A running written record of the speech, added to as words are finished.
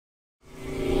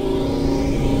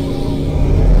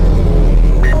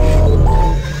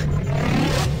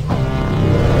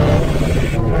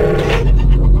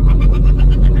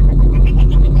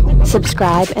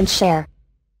subscribe and share.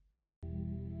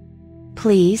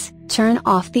 Please turn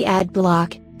off the ad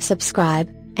block, subscribe,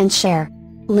 and share.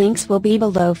 Links will be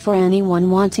below for anyone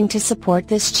wanting to support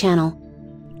this channel.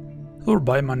 Hello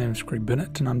everybody, my name is Craig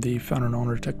Bennett and I'm the founder and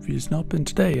owner of TechViews and Help, and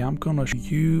today I'm going to show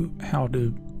you how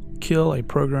to kill a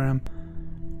program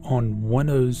on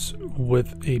Windows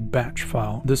with a batch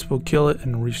file. This will kill it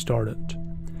and restart it.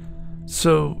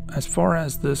 So as far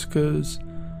as this goes,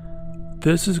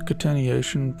 this is a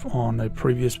continuation on a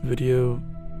previous video,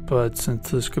 but since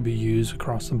this could be used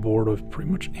across the board with pretty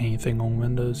much anything on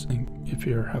Windows, if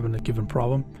you're having a given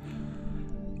problem,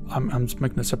 I'm just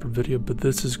making a separate video, but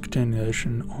this is a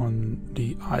continuation on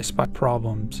the I-Spy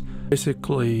problems.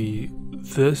 Basically,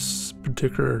 this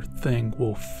particular thing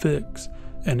will fix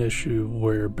an issue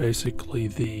where basically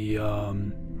the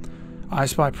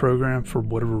I-Spy program, for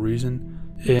whatever reason,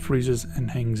 it freezes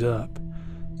and hangs up.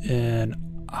 And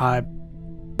I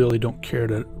really don't care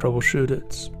to troubleshoot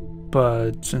it,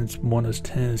 but since Windows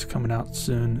 10 is coming out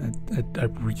soon, I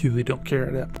really don't care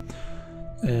that.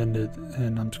 And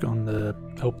I'm just going to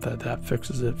hope that that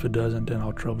fixes it. If it doesn't, then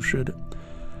I'll troubleshoot it.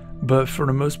 But for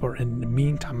the most part, in the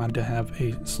meantime, I need to have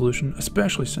a solution,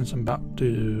 especially since I'm about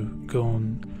to go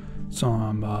on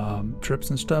some trips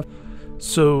and stuff.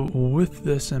 So with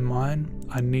this in mind,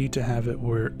 I need to have it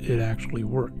where it actually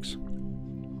works.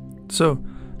 So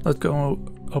let's go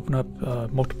open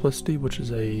up Multiplicity, which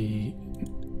is a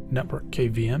network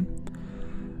KVM.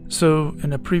 So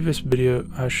in a previous video,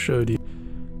 I showed you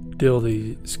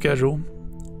the schedule,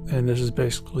 and this is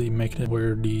basically making it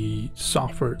where the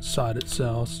software side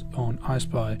itself on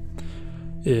I-Spy,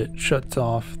 it shuts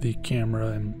off the camera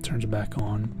and turns it back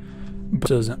on, but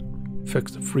doesn't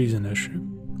fix the freezing issue.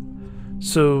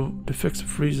 So to fix the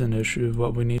freezing issue,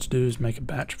 what we need to do is make a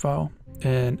batch file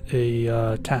and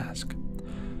a task.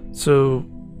 So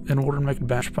in order to make a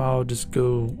batch file, just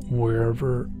go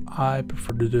wherever. I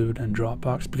prefer to do it in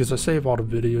Dropbox because I save all the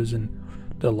videos and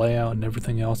the layout and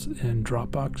everything else in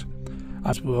Dropbox. I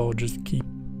as well just keep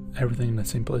everything in the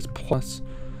same place. Plus,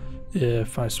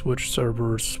 if I switch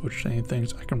servers, switch anything,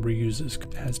 I can reuse this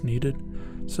as needed.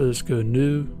 So just go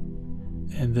new,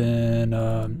 and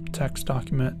then text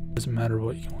document. Doesn't matter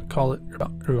what you want to call it.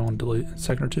 You're going to delete in a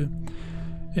second or two.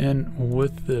 And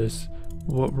with this,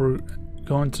 what we're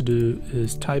going to do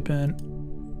is type in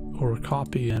or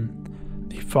copy in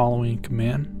the following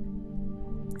command,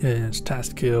 and it's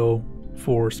task kill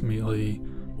force melee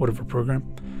whatever program.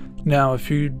 Now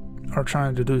if you are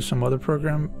trying to do some other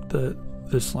program,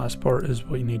 this last part is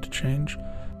what you need to change.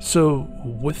 So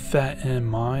with that in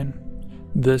mind,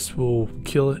 this will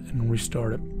kill it and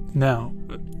restart it. Now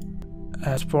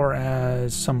as far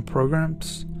as some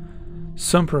programs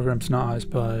not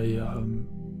I-Spy,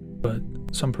 but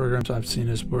some programs I've seen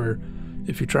is where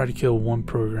if you try to kill one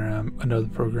program, another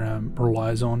program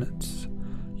relies on it.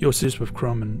 You'll see this with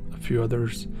Chrome and a few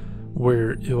others,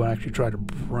 where it will actually try to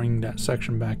bring that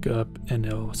section back up and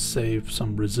it'll save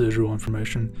some residual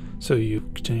information so you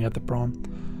continue at the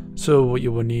problem. So what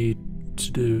you will need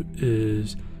to do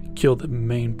is kill the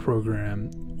main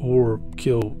program or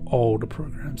kill all the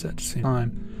programs at the same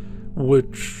time,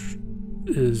 which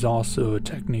is also a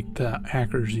technique that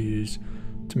hackers use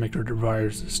to make their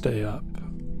viruses stay up.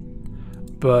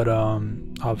 But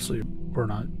obviously we're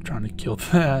not trying to kill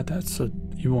that.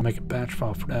 You won't make a batch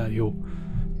file for that. You'll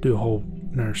do a whole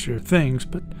nursery of things.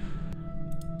 But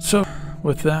so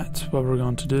with that, what we're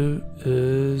going to do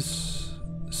is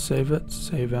save it,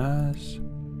 save as,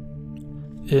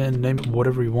 and name it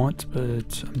whatever you want, but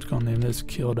I'm just going to name this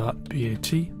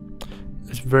kill.bat.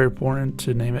 It's very important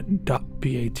to name it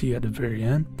 .bat at the very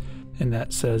end, and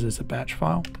that says it's a batch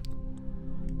file,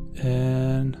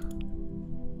 and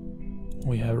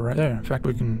we have it right there. In fact,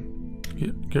 we can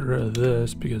get rid of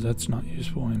this because that's not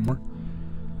useful anymore.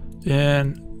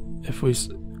 And if we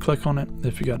click on it,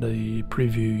 if you got the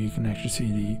preview, you can actually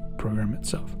see the program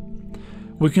itself.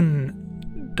 We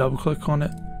can double click on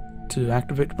it to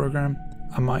activate the program.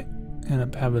 I might end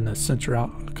up having to censor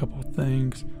out a couple of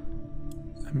things.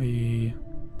 Let me,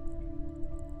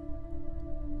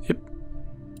 yep.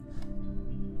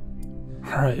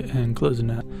 All right, and closing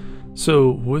that. So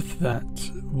with that,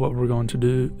 what we're going to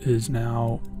do is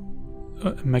now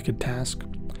make a task.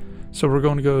 So we're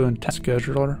going to go in Task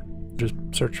Scheduler, just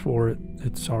search for it.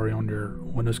 It's already on your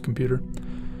Windows computer.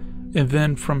 And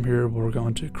then from here, we're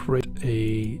going to create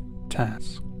a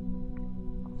task.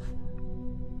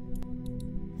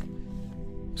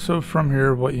 So from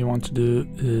here, what you want to do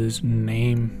is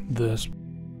name this.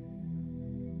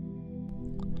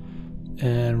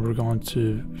 And we're going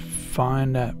to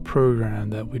find that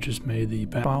program that we just made the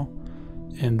batch file,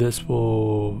 and this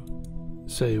will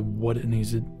say what it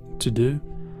needs to do.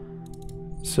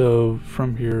 So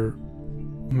from here,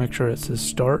 make sure it says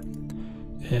start,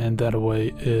 and that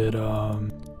way it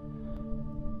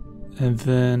and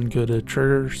then go to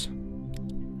triggers,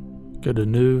 go to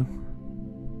new,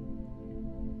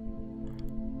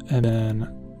 and then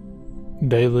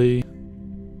daily,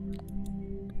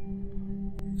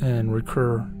 and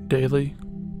recur daily,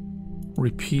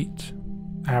 repeat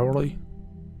hourly.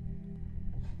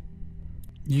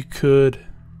 You could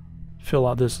fill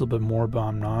out this a little bit more, but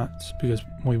I'm not, because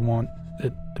we want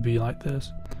it to be like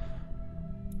this.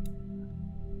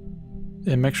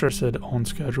 And make sure it said on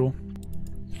schedule.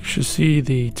 You should see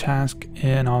the task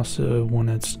and also when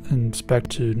it's inspect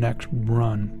to next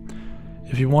run.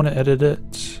 If you want to edit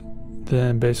it,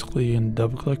 then basically you can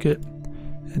double click it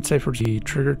and say for the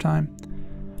trigger time.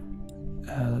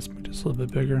 Let's make this a little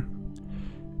bit bigger.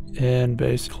 And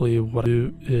basically what I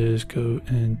do is go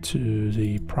into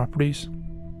the properties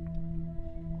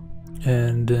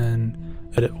and then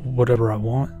edit whatever I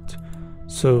want.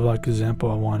 So like example,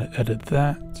 I want to edit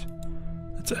that.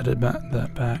 Let's edit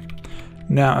that back.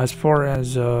 Now as far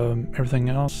as everything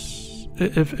else,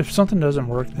 if something doesn't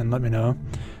work, then let me know.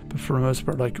 But for the most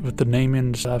part, like with the naming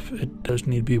and stuff, it does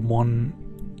need to be one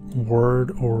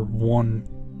word or one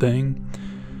thing.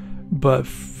 But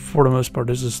for the most part,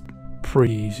 this is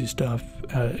pretty easy stuff.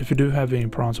 If you do have any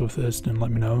problems with this, then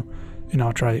let me know, and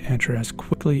I'll try to answer as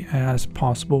quickly as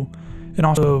possible. And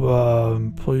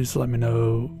also, please let me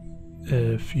know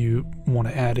if you want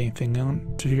to add anything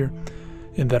on to here,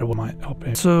 and that might help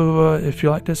me. So if you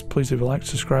like this, please leave a like,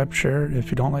 subscribe, share. If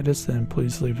you don't like this, then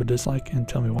please leave a dislike and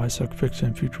tell me why I suck fixing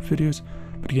in future videos.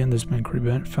 But again, this has been Creed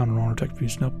Bennett, founder and owner of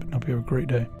TechViews. And I hope you have a great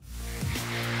day.